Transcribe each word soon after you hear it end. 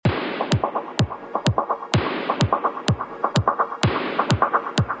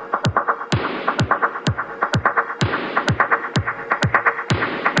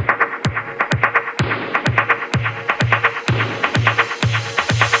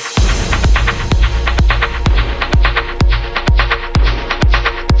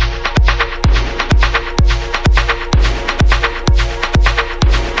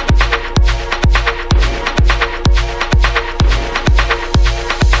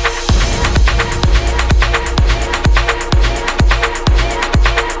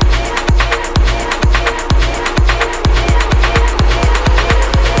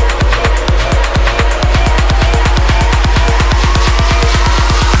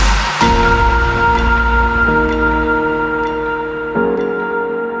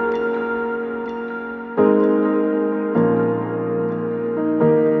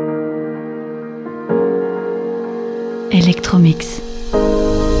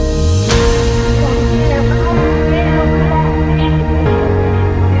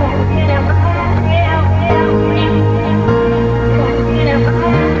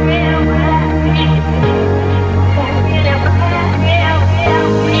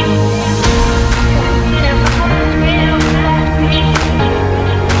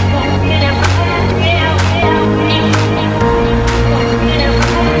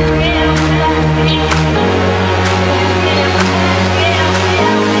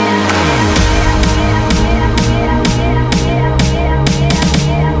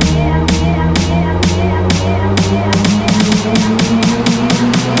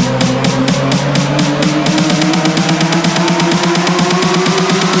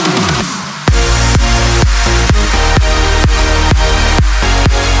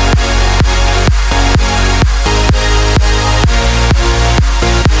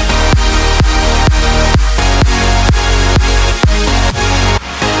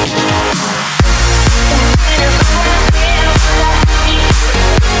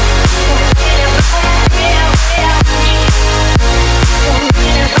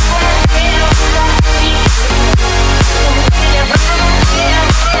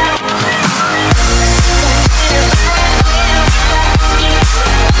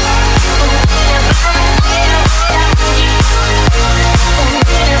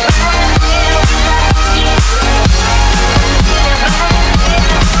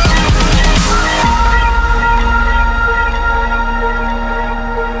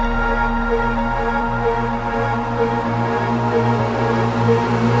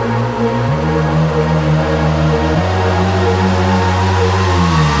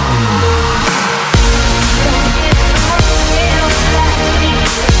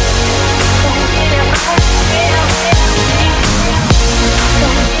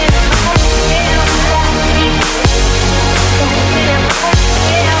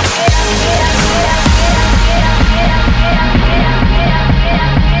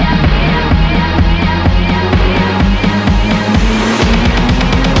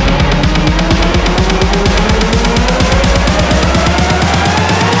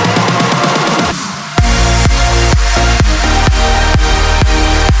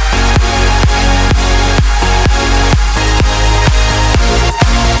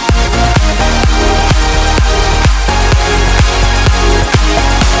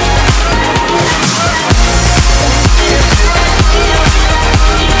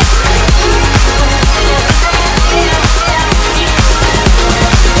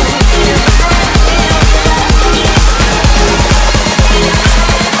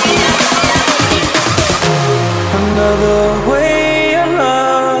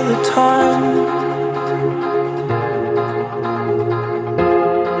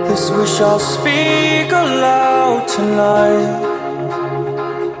I'll speak aloud tonight.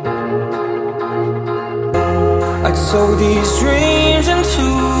 I'd sow these dreams into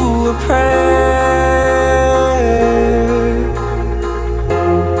a prayer.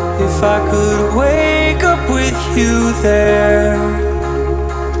 If I could wake up with you there.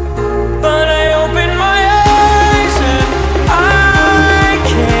 But I open my eyes and I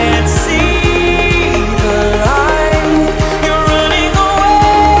can't see the light. You're running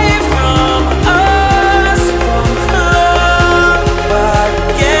away from us, from love. I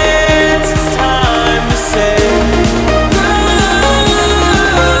guess it's time to say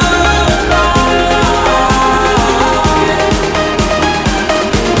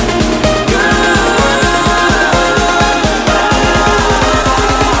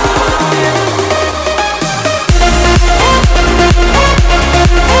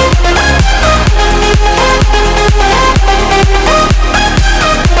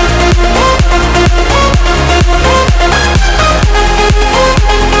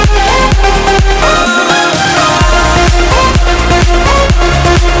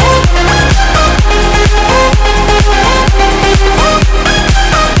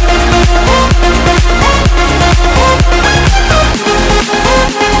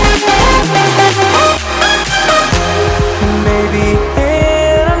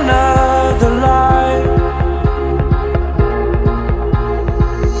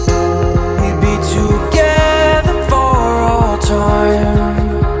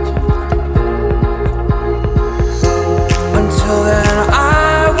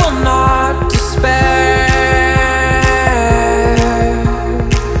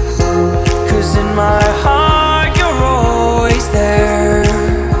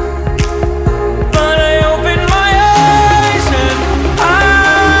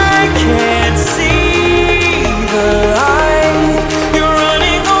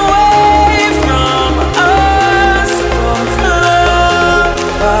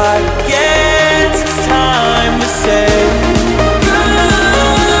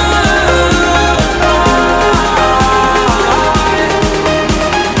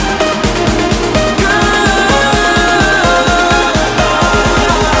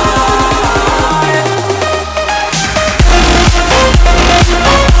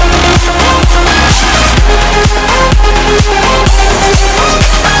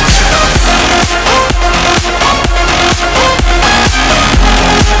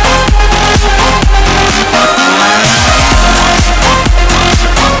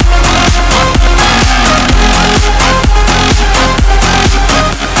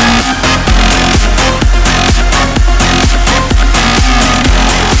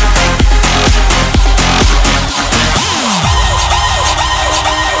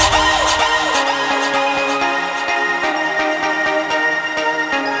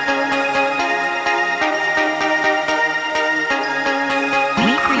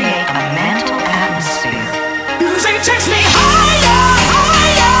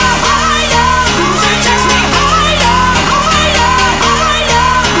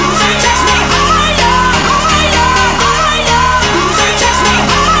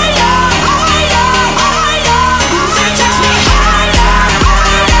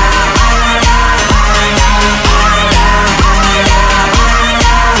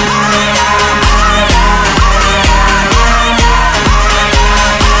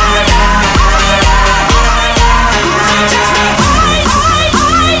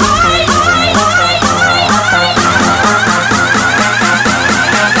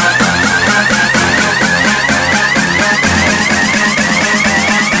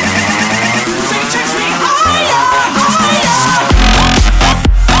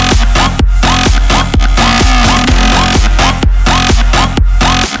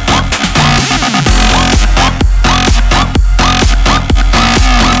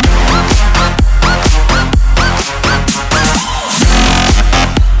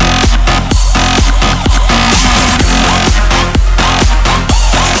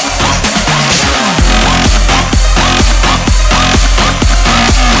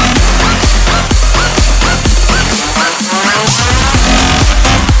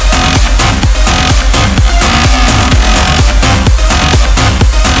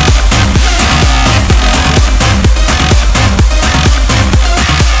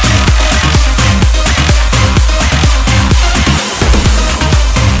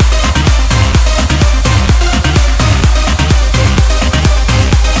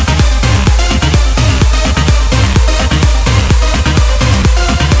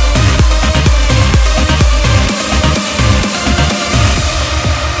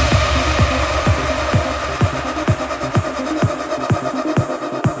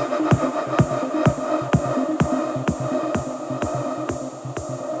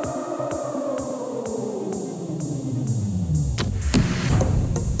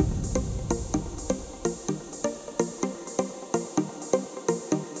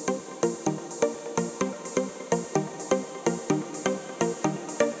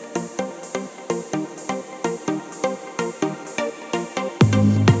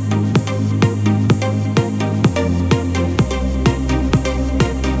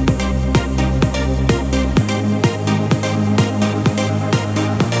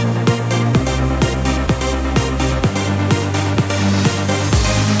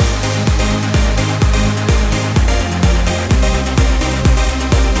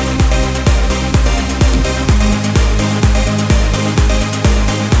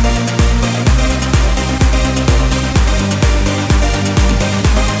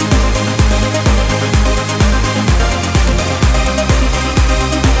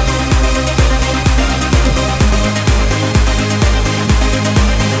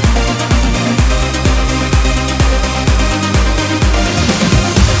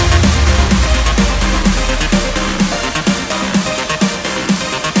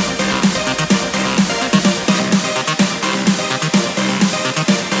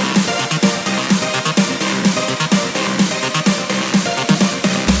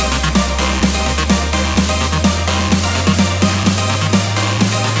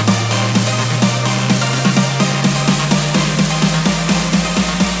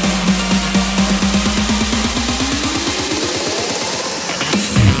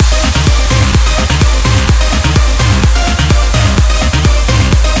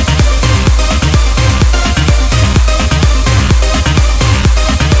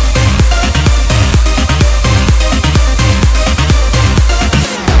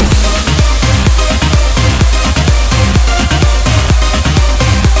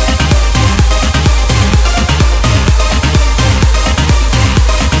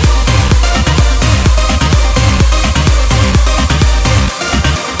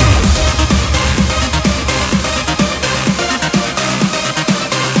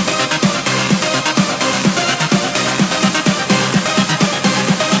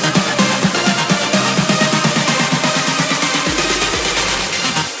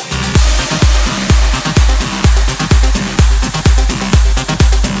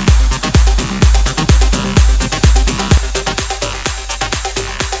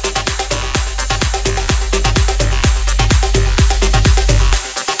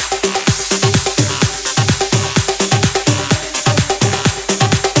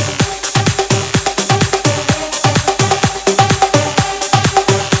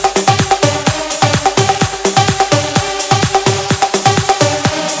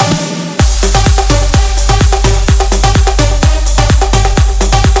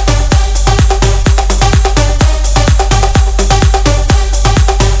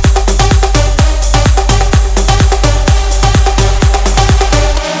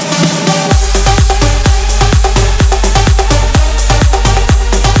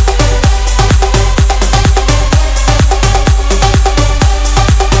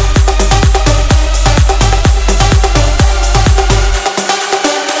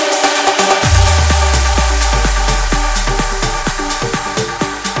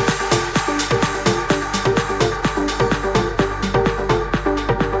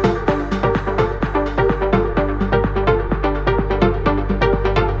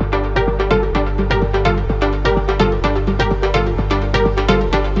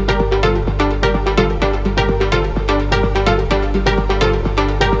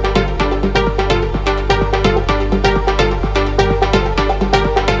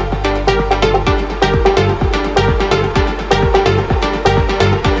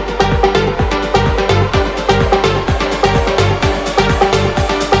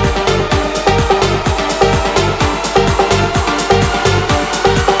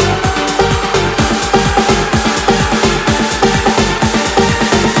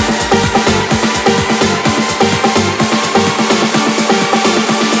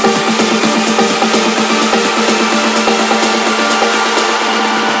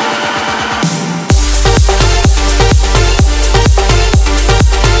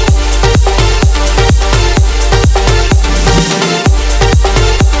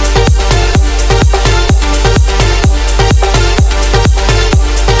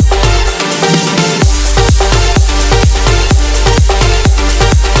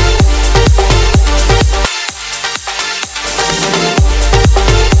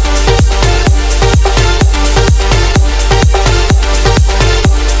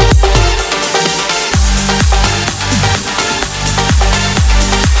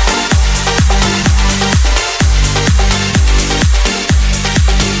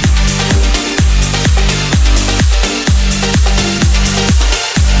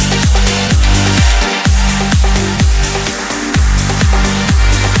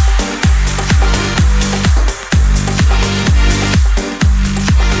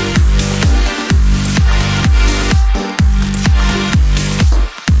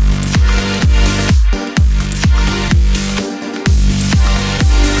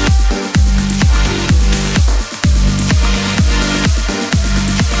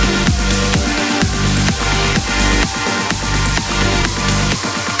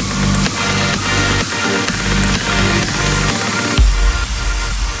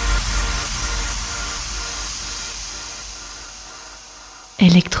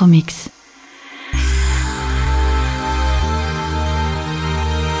Electromix.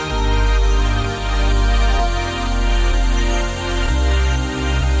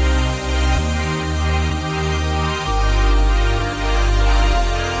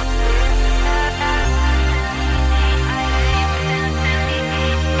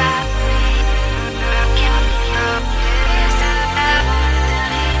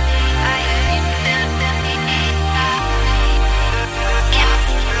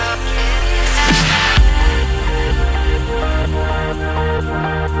 Yeah.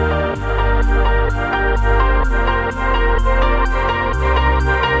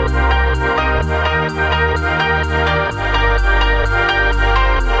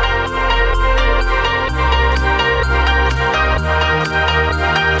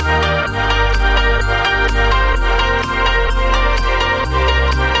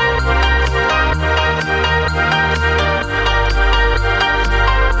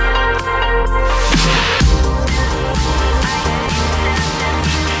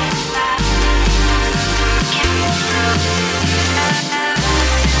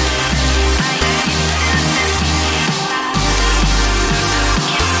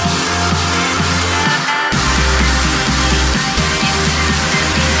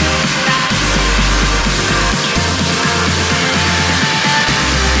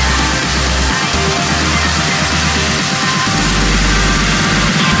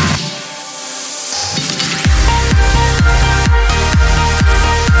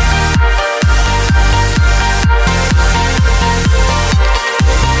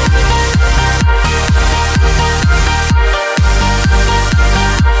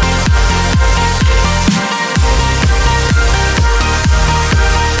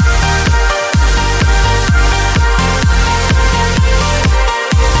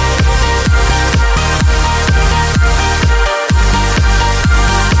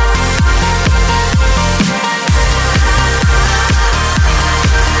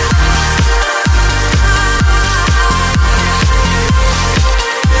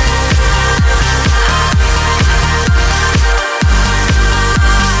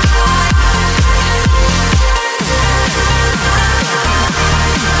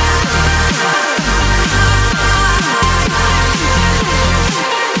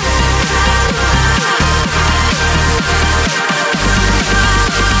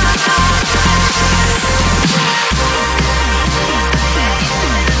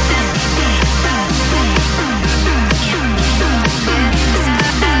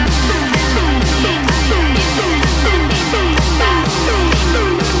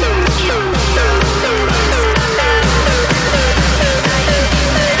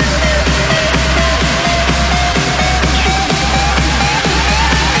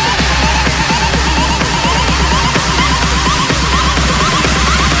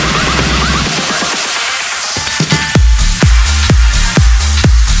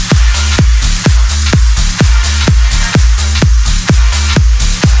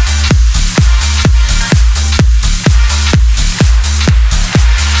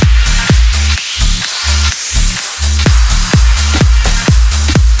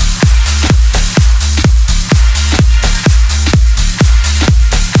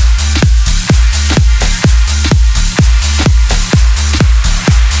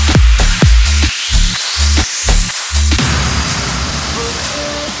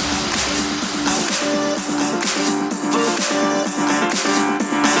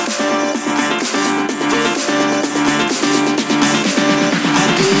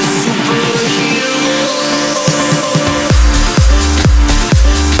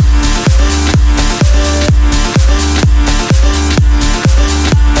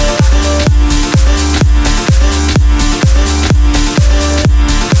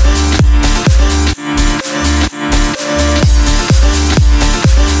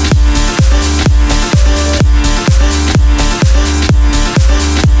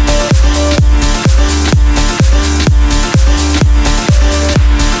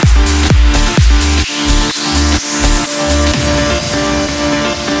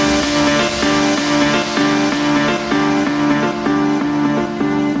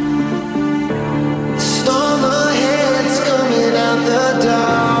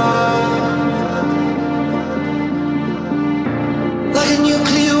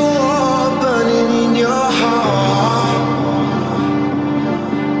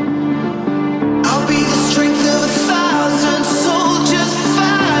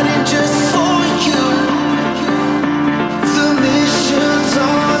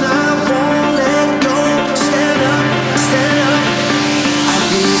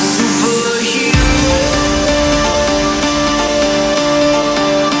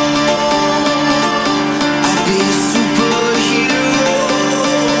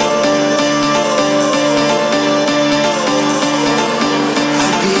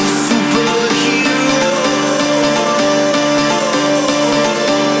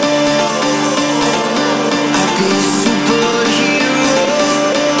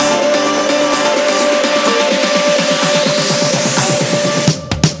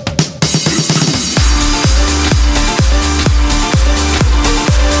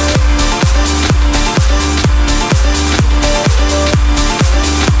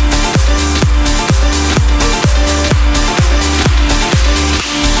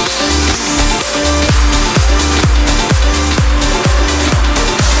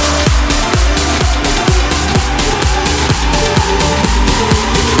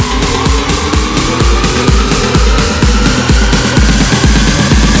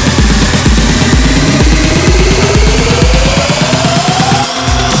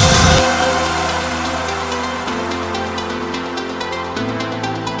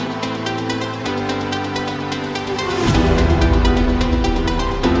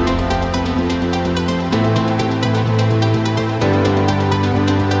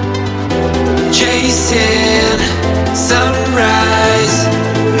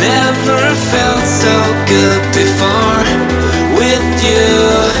 good before. With you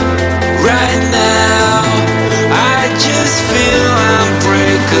right now, I just feel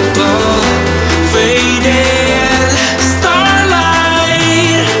unbreakable. Faded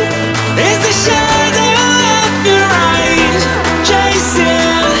starlight is the shadow of your eyes.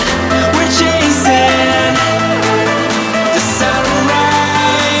 Chasing, we're chasing the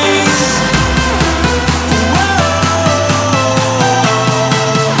sunrise. Whoa,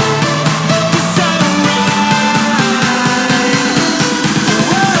 the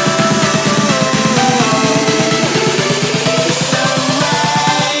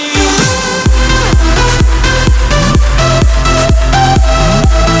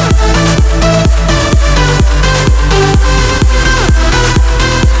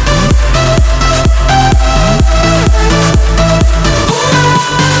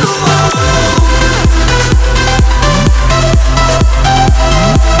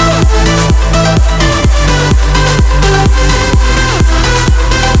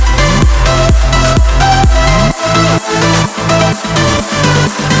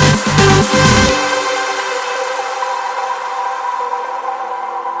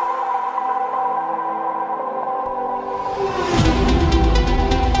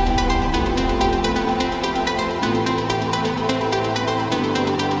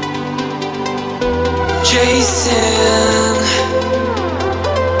chasing,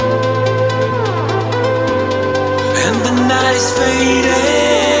 and the night is fading.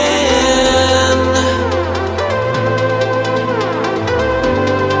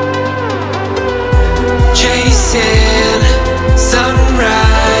 Chasing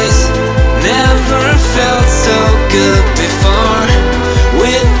sunrise, never felt so good before.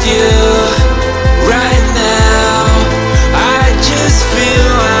 With you right now, I just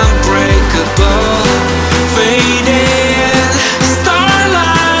feel unbreakable. Faded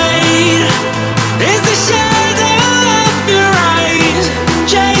starlight is the shadow of your eyes.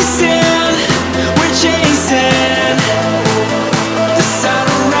 Chasing, we're chasing the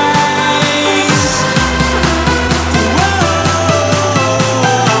sunrise. Whoa,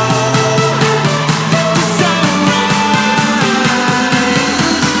 the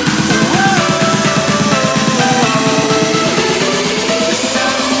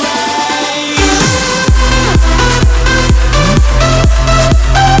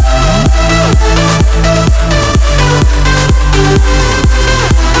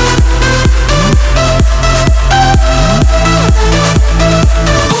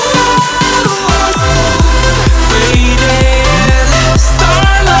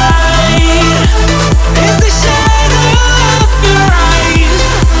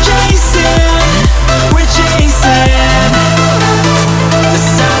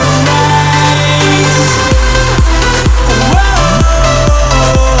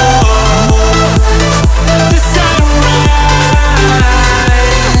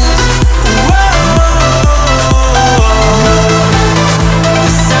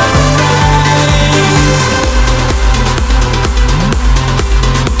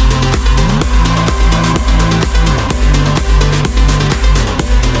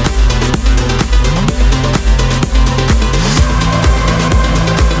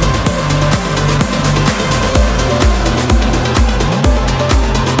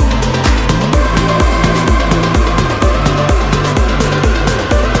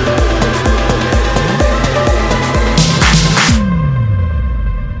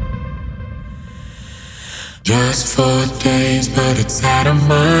Just 4 days, but it's out of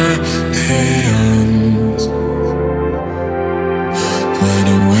my hands. When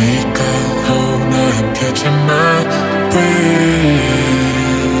I wake alone, I'm catching my breath.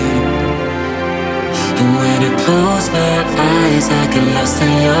 And when I close my eyes, I get lost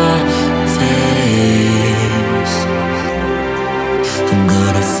in your face. I'm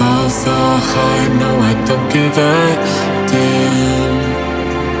gonna fall so hard, no, I don't give a damn.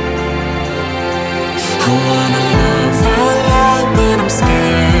 I wanna love out loud, but I'm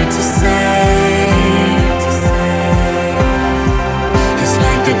scared to say. It's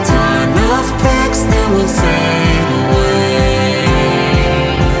like the dawn of bricks that will fade away.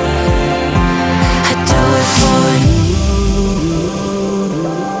 I do it for you.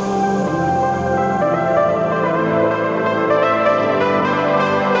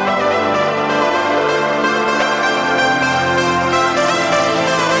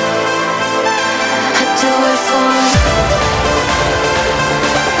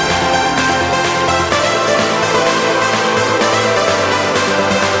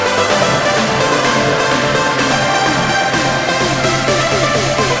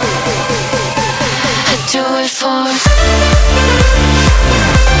 Do it for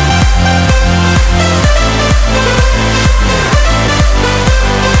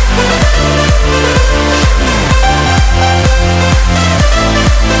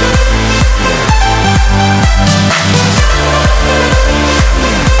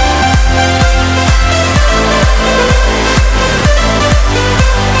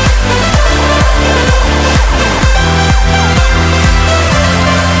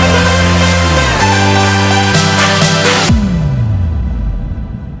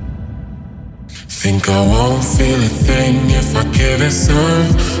think I won't feel a thing if I give it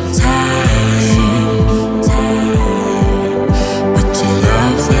some time. But your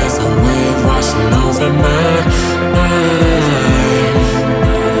love, there's a wave washing over my mind.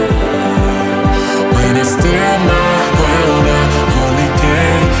 When I stare my ground, I only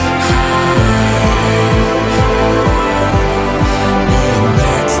get high. When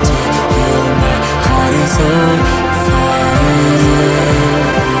next to you, my heart is on fire.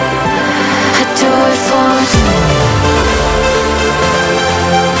 I do it for you.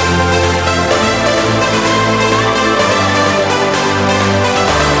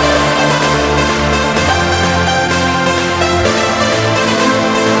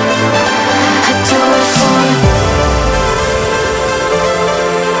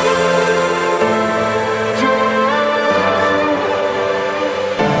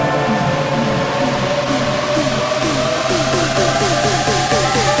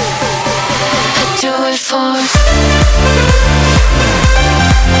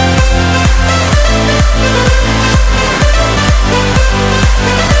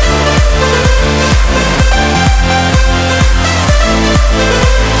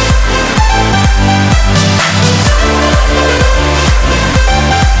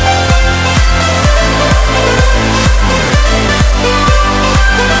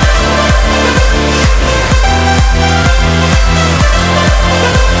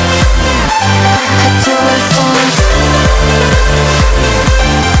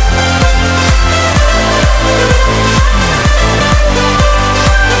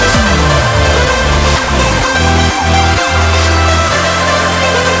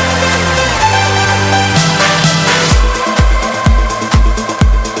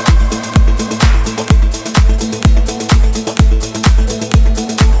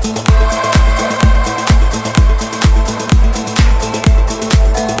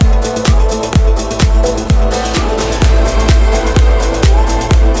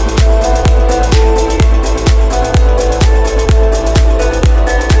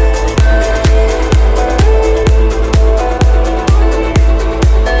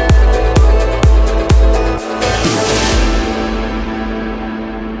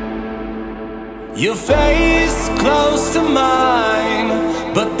 Your face close to mine,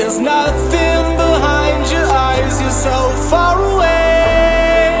 but there's nothing behind your eyes. You're so far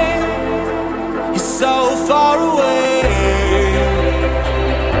away. You're so far away.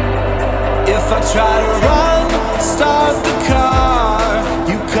 If I try to run, start the car,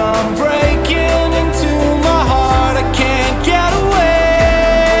 you come breaking into my heart. I can't get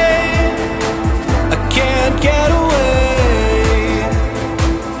away. I can't get away.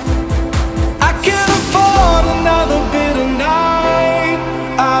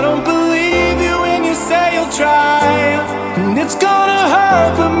 And it's gonna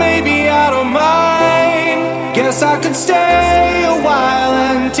hurt, but maybe I don't mind. Guess I could stay a while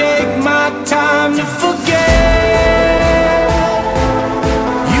and take my time to forget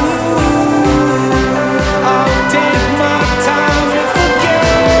you. I'll take my time to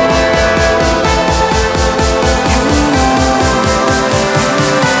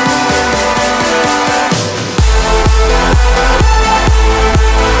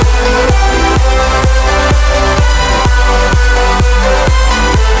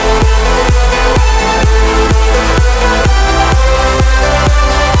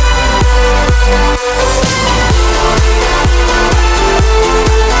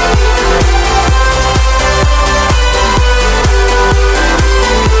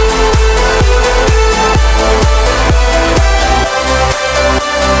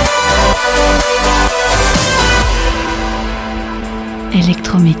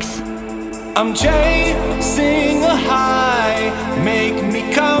Electromix. I'm chasing a high, make me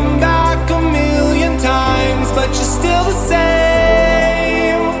come back a million times, but you're still the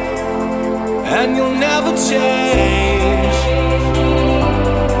same, and you'll never change.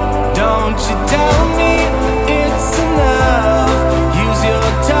 Don't you tell me it's enough, use your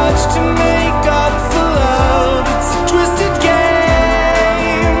touch to make up for love. It's a twisted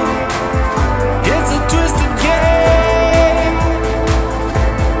game, it's a twisted game.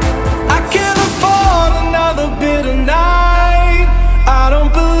 I can't afford another bitter night. I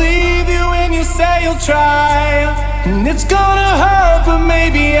don't believe you when you say you'll try, and it's gonna hurt, but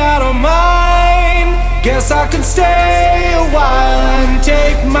maybe I don't mind. Guess I could stay a while and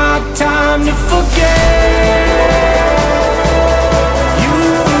take my time to forget you.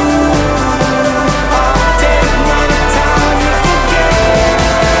 I'll take my time to forget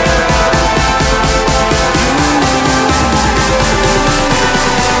you.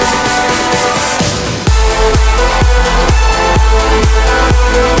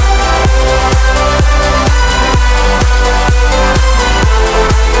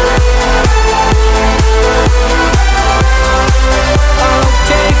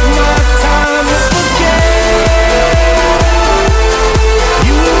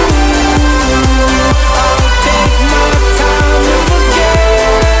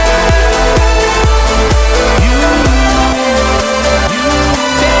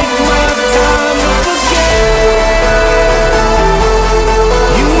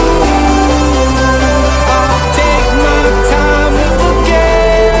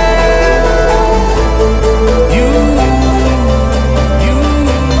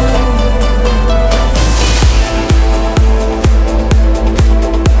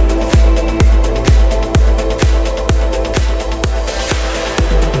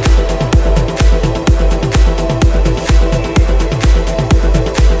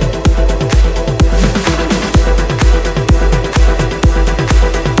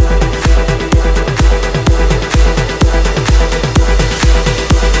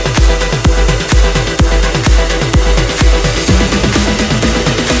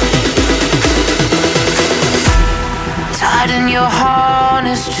 Riding your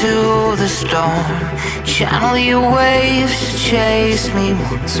harness to the storm. Channel your waves to chase me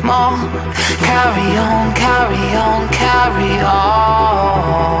once more. Carry on, carry on, carry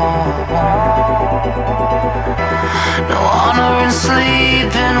on. No honor in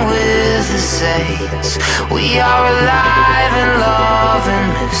sleeping with the saints. We are alive in love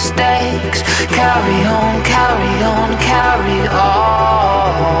and mistakes. Carry on, carry on, carry on.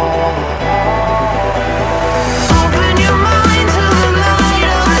 Open your mind to the light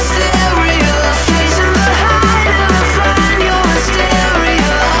of the stereo. Chasing the high to find your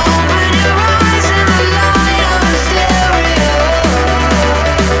hysteria. Open your eyes in the light of the stereo.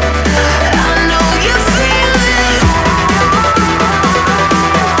 I know you feel it.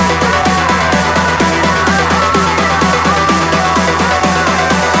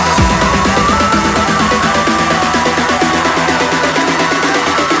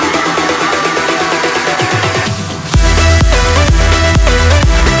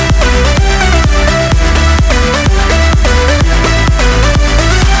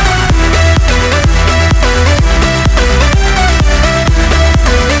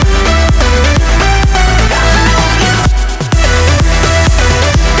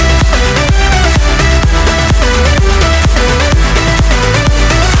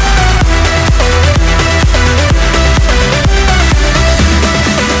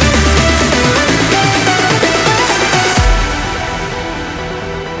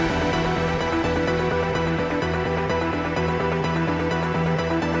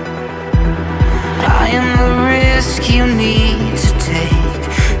 I am the risk you need to take.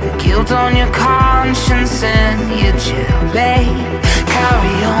 The guilt on your conscience and your jailbait.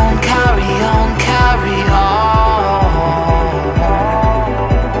 Carry on, carry on, carry on.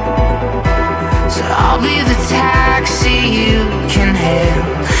 So I'll be the taxi you can hail.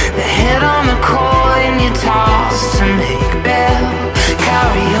 The head on the coin you toss to make bail.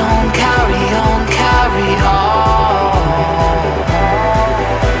 Carry on, carry on, carry on.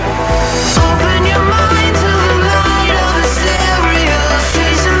 Open your mind to the light of the stereo.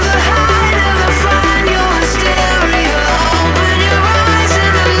 Chasing the high to find your hysteria. Open your eyes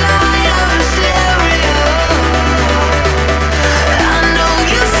in the light of the stereo. I know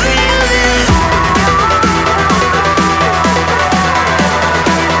you feel it.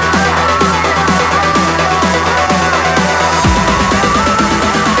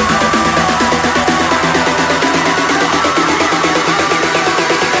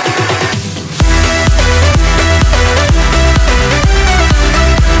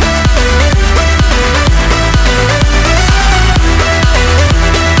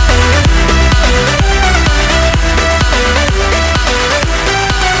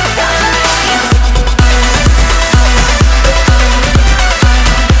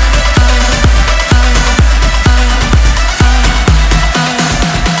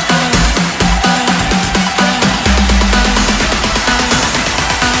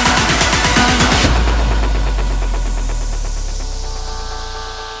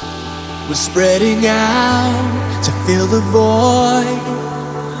 We're spreading out to fill the void.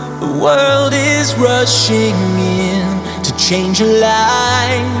 The world is rushing in to change your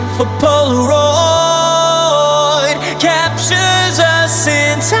life. A Polaroid captures us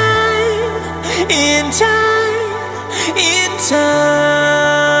in time, in time, in time.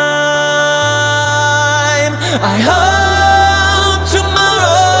 I hope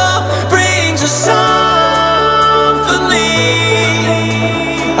tomorrow brings a symphony.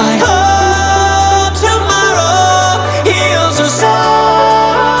 I hope tomorrow heals us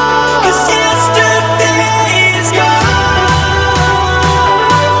all. 'Cause yesterday is gone.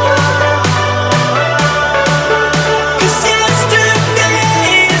 'Cause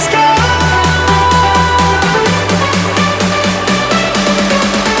yesterday is gone.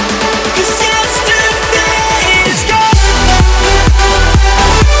 'Cause yesterday is gone.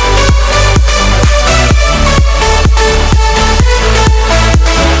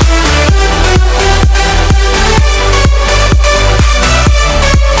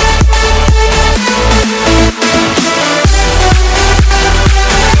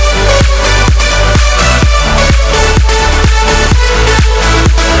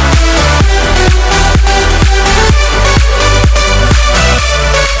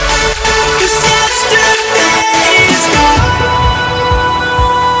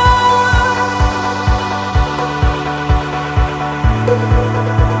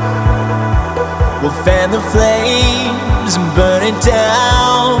 We'll fan the flames and burn it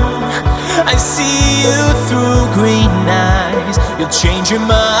down. I see you through green eyes. You'll change your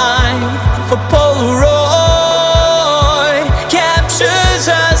mind for Polaroid captures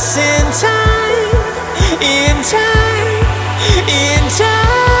us in time, in time,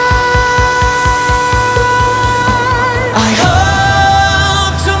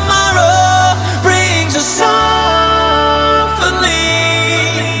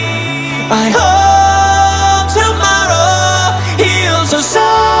 I hope tomorrow heals us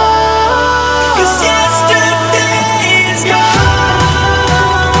all. 'Cause yesterday is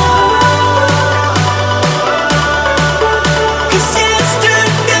gone. 'Cause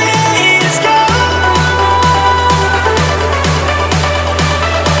yesterday is gone.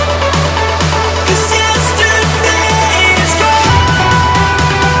 'Cause yesterday is gone.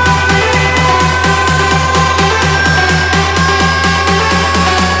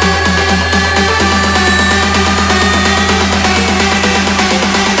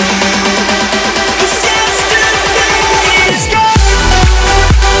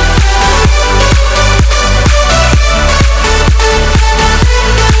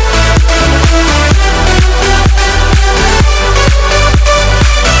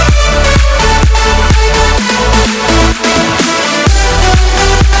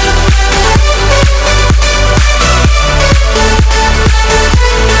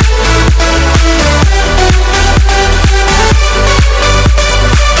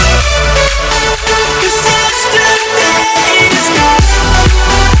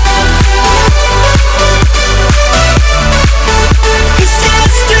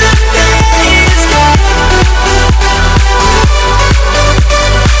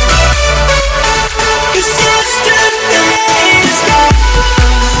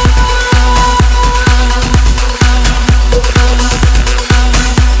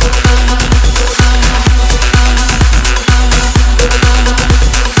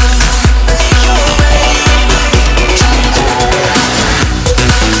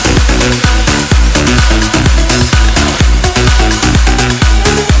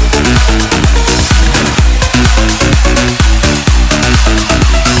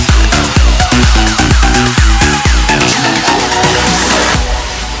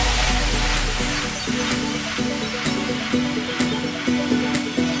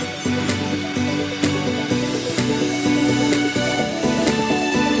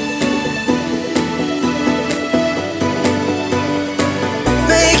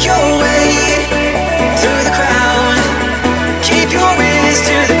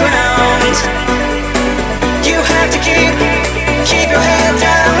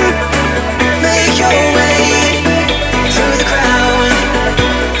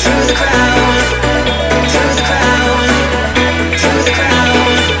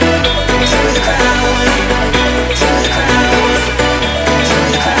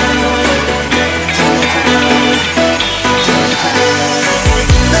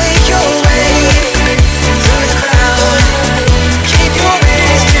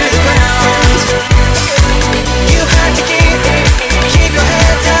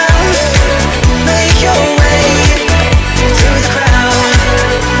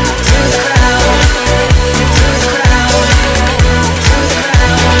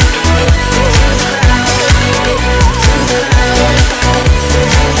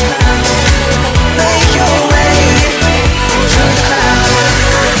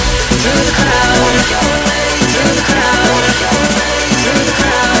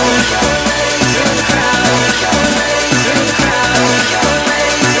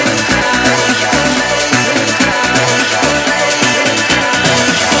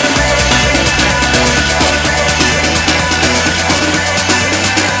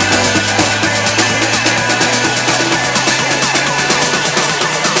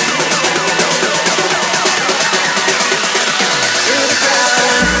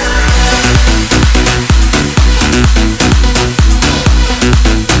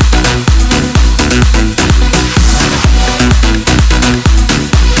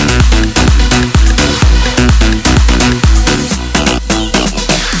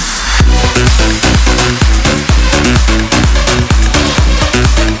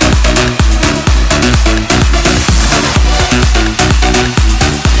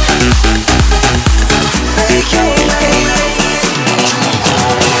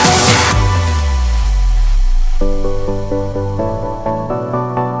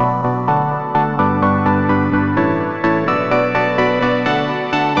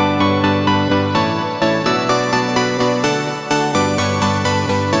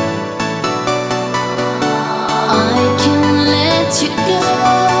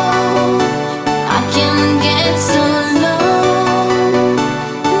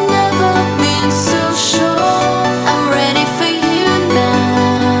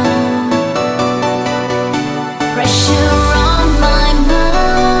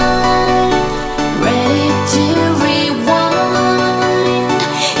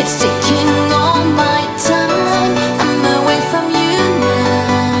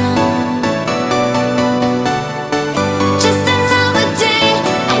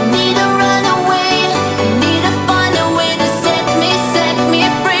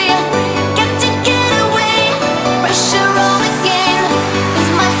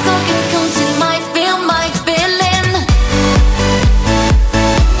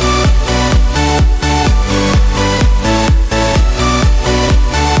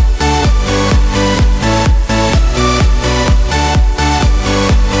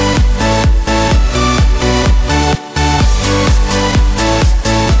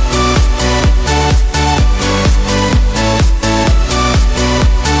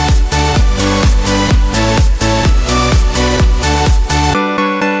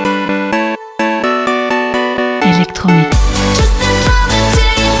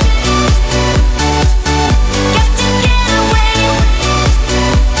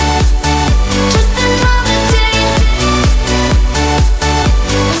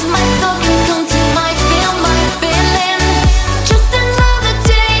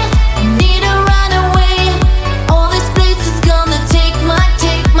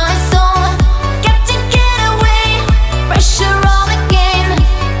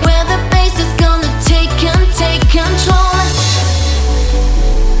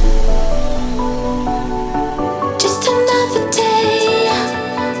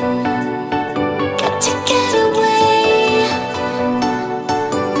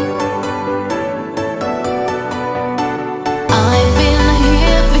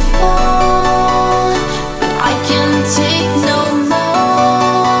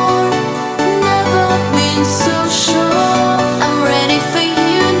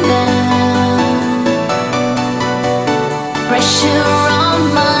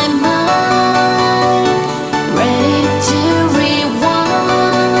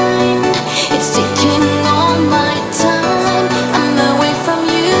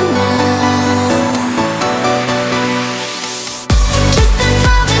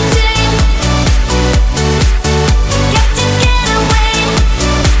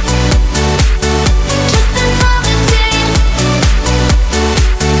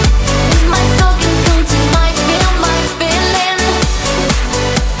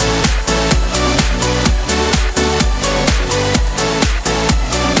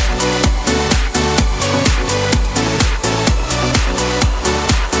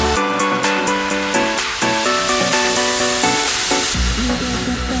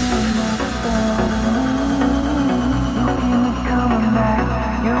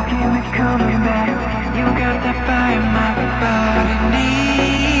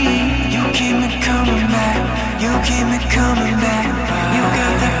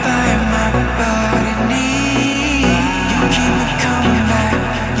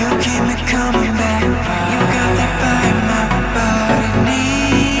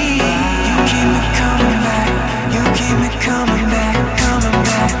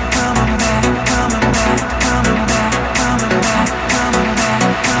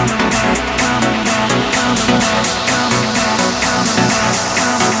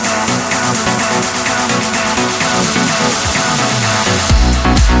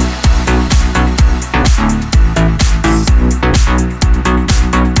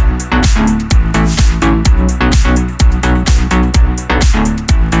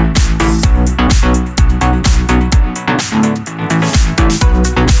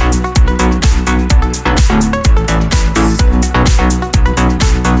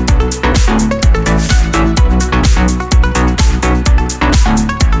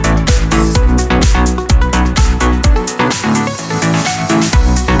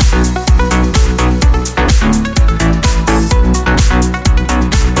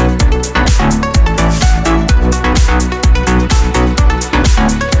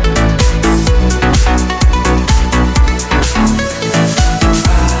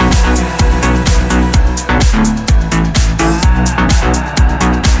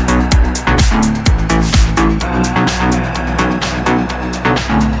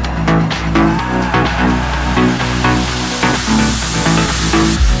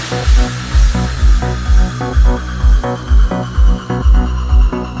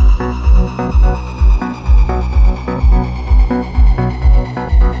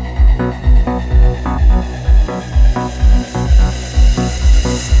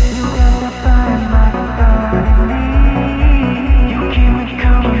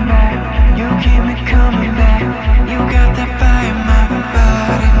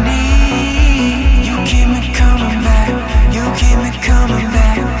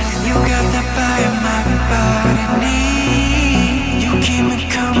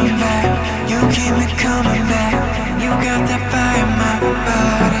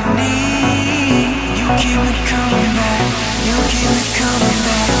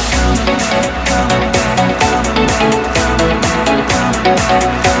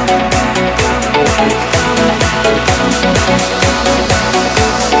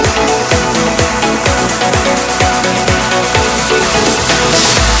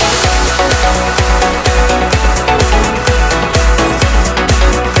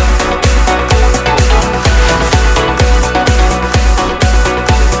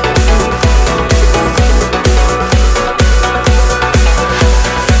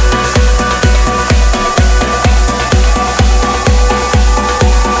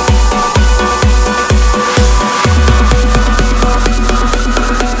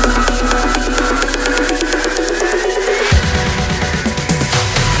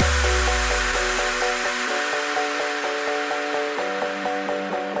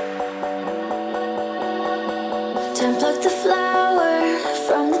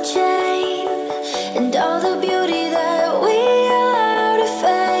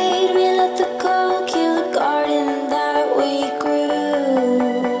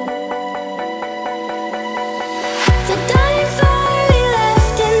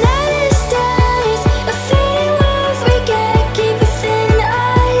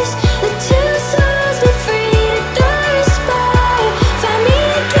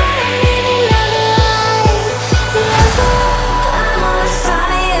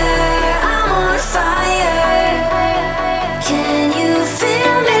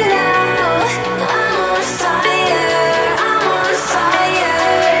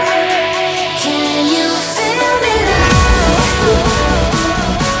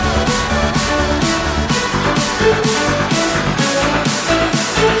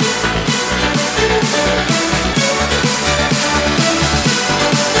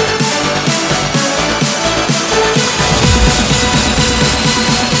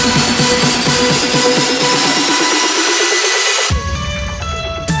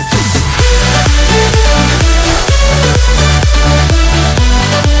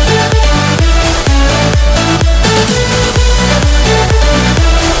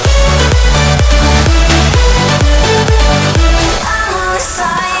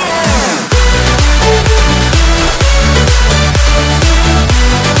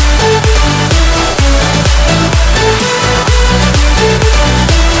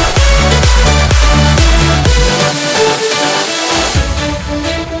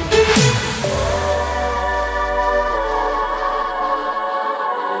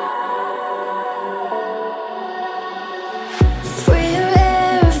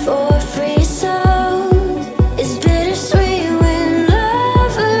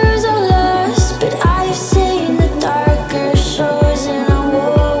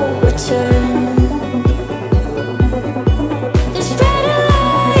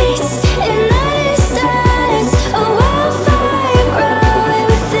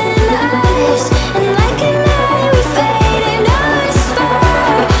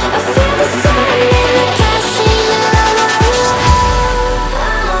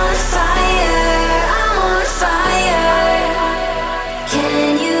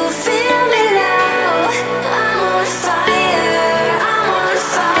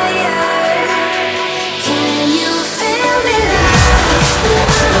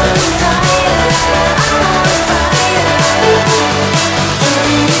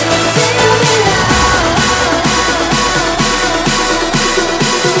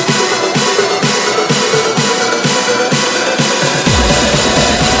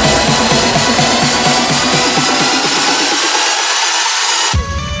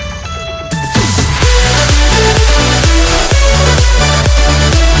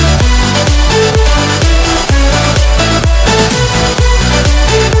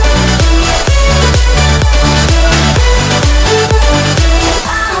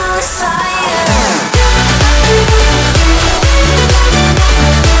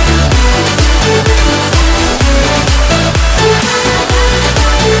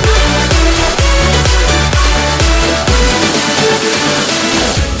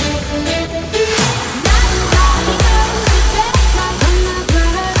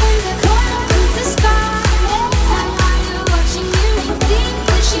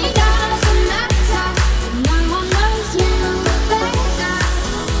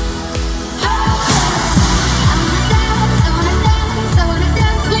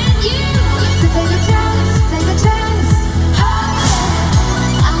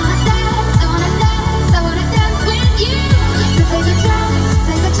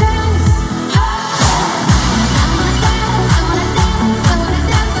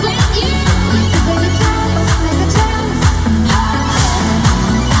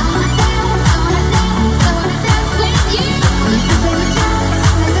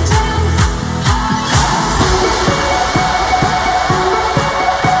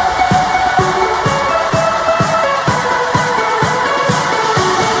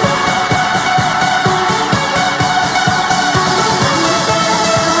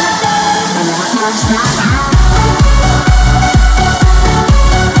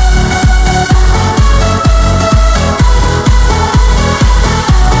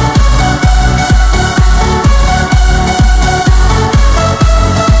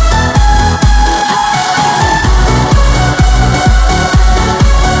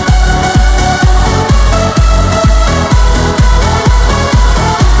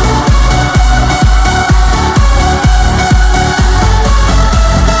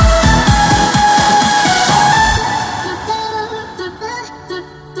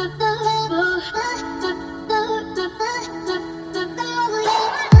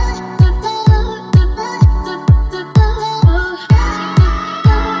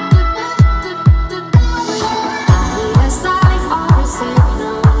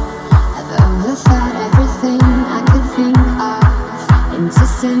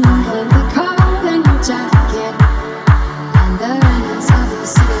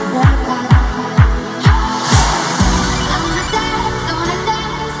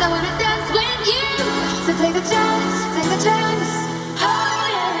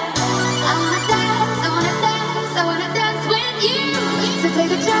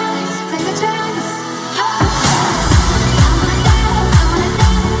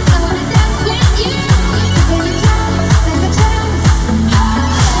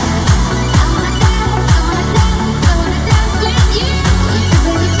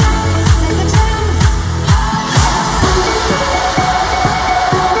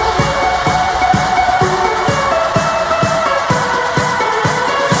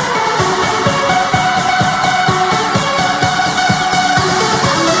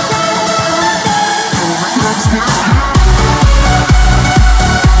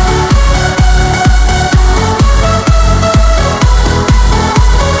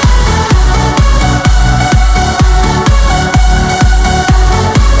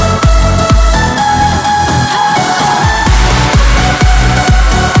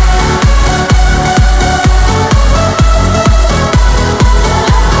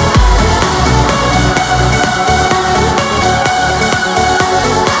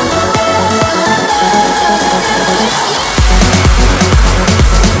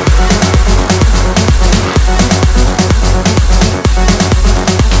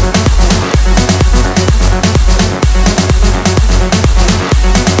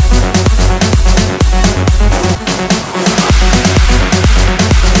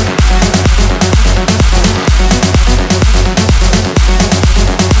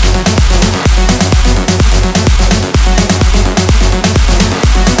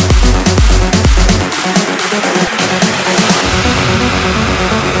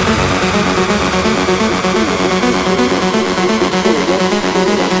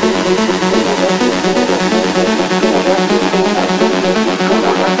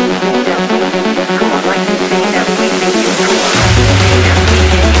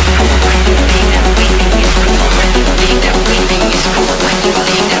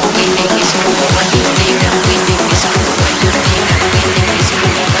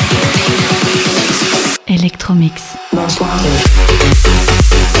 Electromix.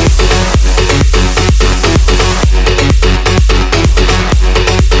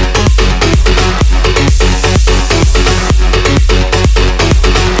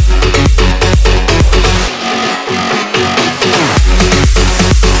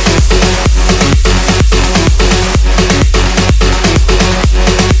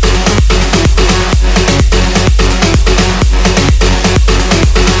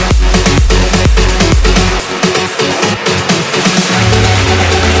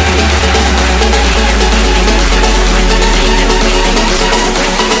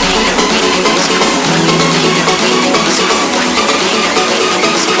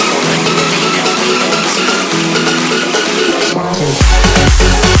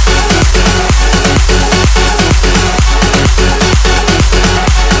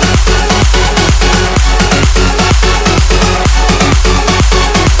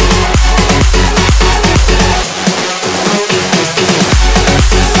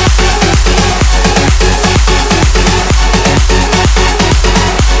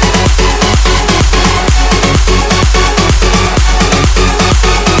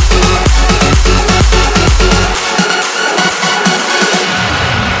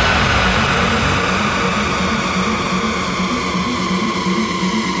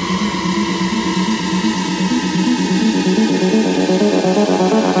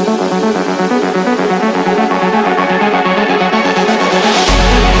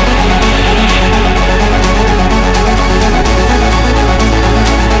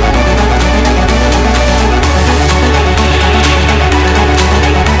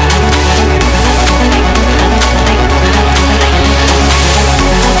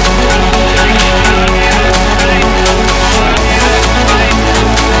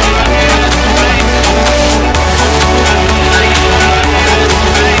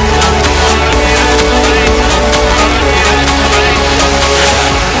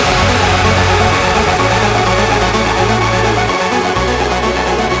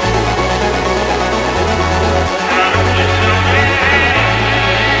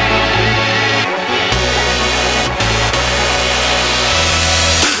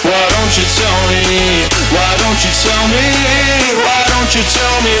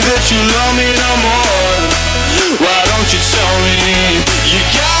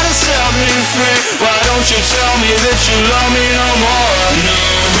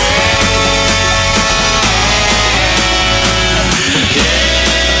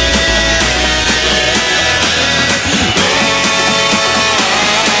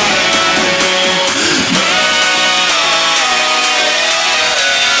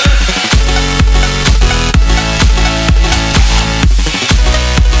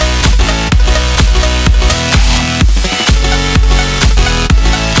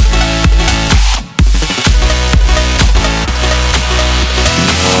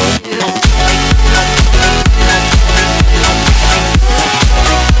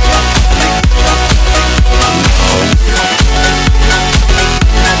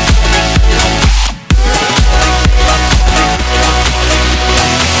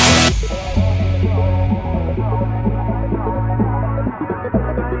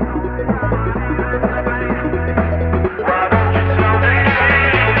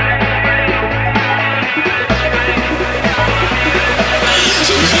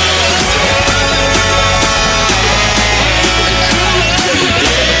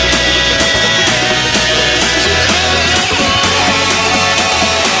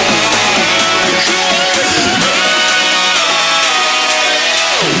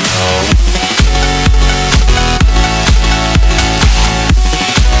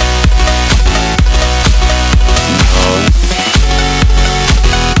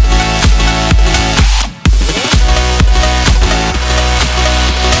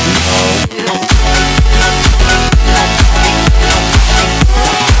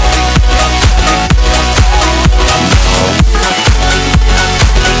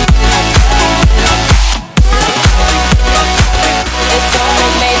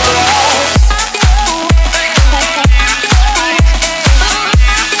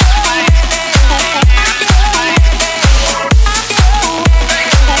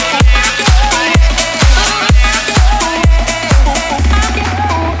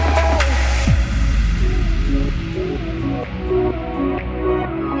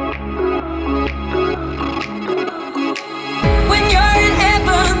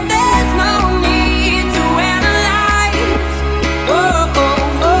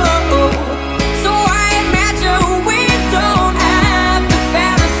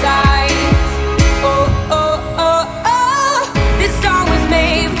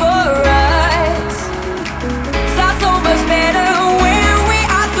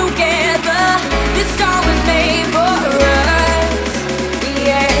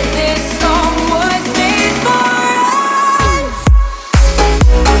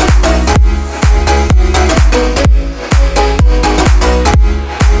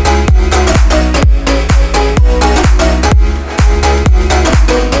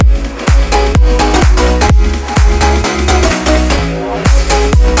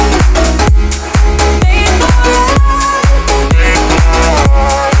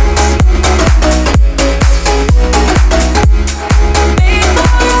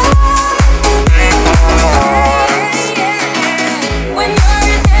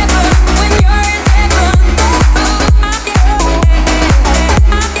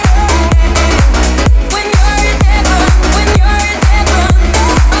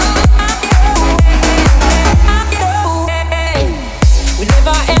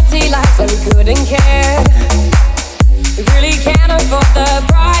 with our empty lives and we couldn't care. We really can't afford the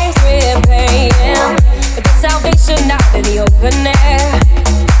price we're paying. But the salvation out in the open air.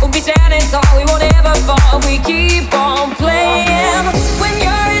 We'll be standing tall, we won't ever fall. We keep on playing. When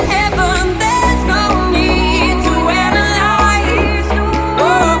you're in heaven, there's no need to analyze.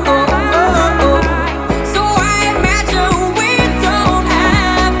 Oh, oh, oh, oh. So I imagine we don't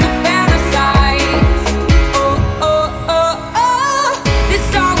have to fantasize. Oh, oh, oh, oh. This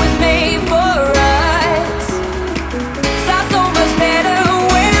song was made for us. Sounds so much better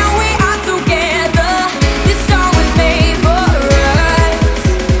when we are together. This song was made for us.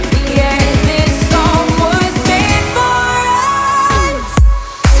 Yeah, this song was made for us.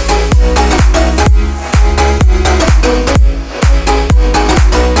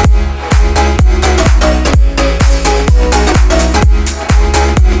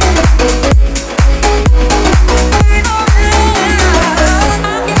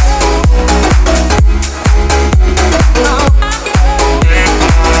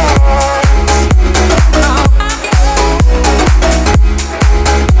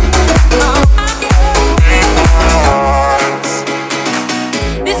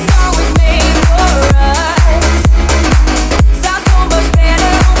 This song was made for us. Sounds so much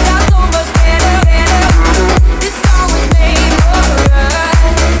better, sounds so much better, better. This song was made for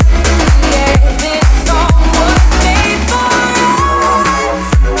us. Yeah, this song was made for us.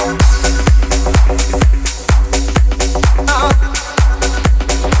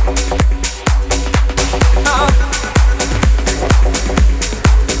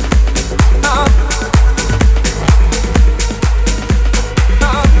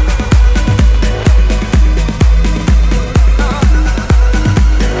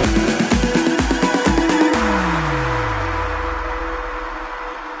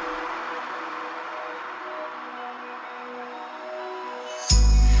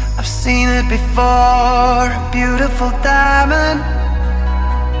 I've seen it before, a beautiful diamond,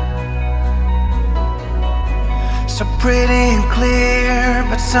 so pretty and clear,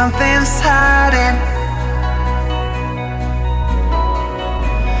 but something's hiding.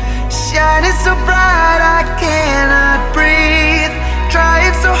 Shining so bright I cannot breathe,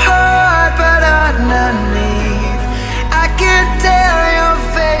 trying so hard but underneath I can tell you're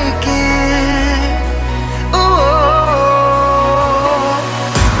faking. Ooh,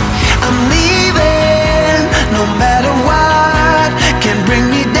 I'm leaving, no matter what can bring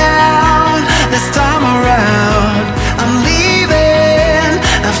me down this time around. I'm leaving,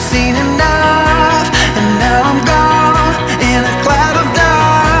 I've seen enough, and now I'm gone in a cloud of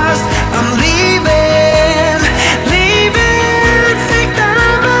dust. I'm leaving, leaving, fake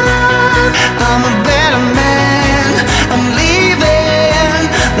diamond. I'm a better man, I'm leaving.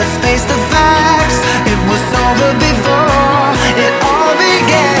 Let's face the facts, it was over before it all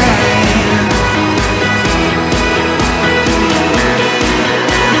began.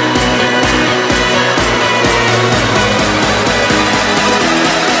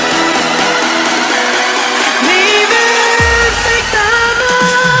 Leaving, fake diamond.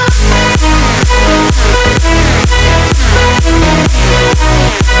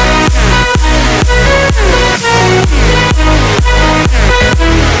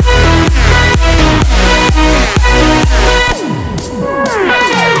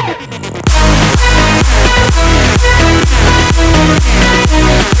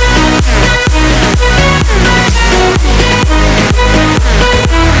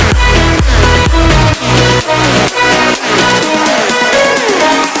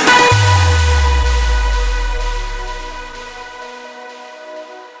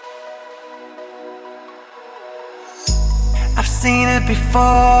 I've seen it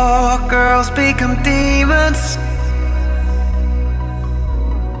before, girls become demons,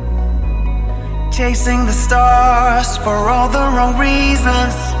 chasing the stars for all the wrong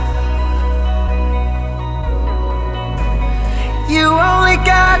reasons. You only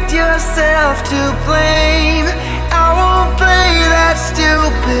got yourself to blame. I won't play that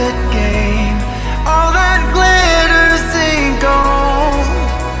stupid game. All that glitters ain't gold.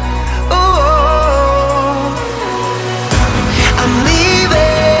 Ooh, I'm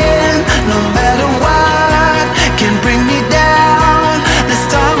leaving, no matter what can bring me down this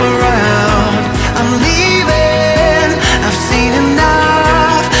time around. I'm leaving, I've seen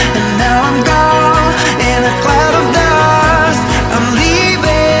enough, and now I'm gone in a cloud of dust. I'm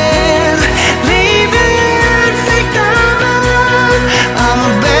leaving, leaving, fake diamond. I'm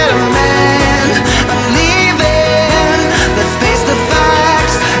a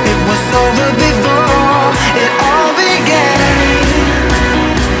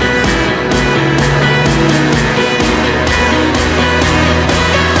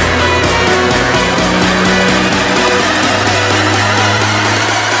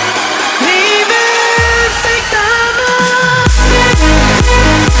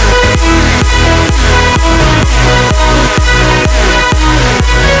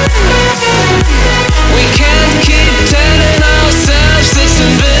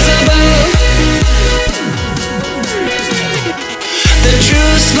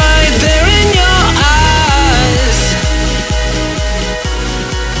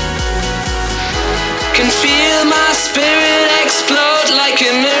can feel my spirit explode like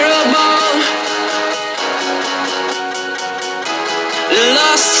a mirror ball.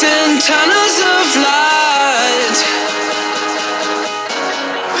 Lost in tunnels of light.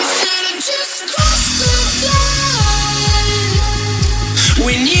 We should have just crossed the line.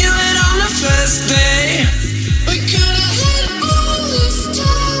 We knew it on the first day. We could have had all this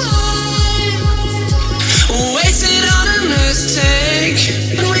time. Wasted on a mistake.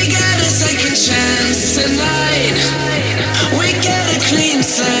 And we get a second chance tonight. We get a clean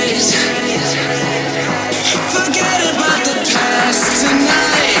slate. Forget about the past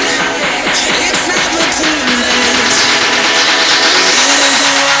tonight. It's never too late. We'll do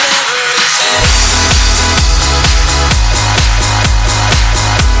whatever it takes.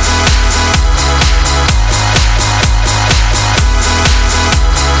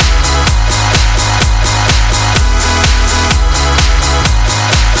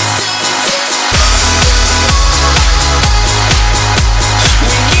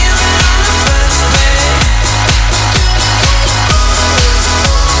 We knew it on the first day.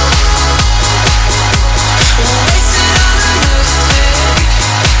 Wasted on a mistake.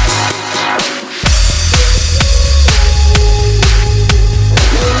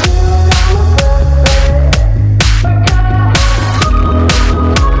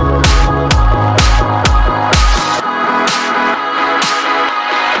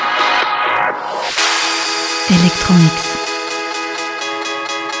 Electromix.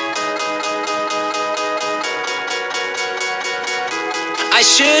 I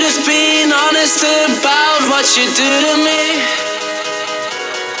should have been honest about what you do to me.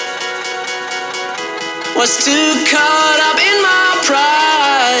 Was too caught up in my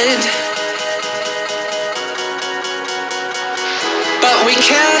pride. But we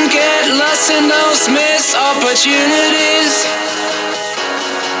can't get lost in those missed opportunities.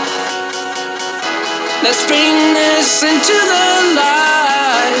 Let's bring this into the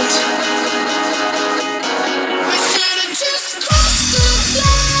light.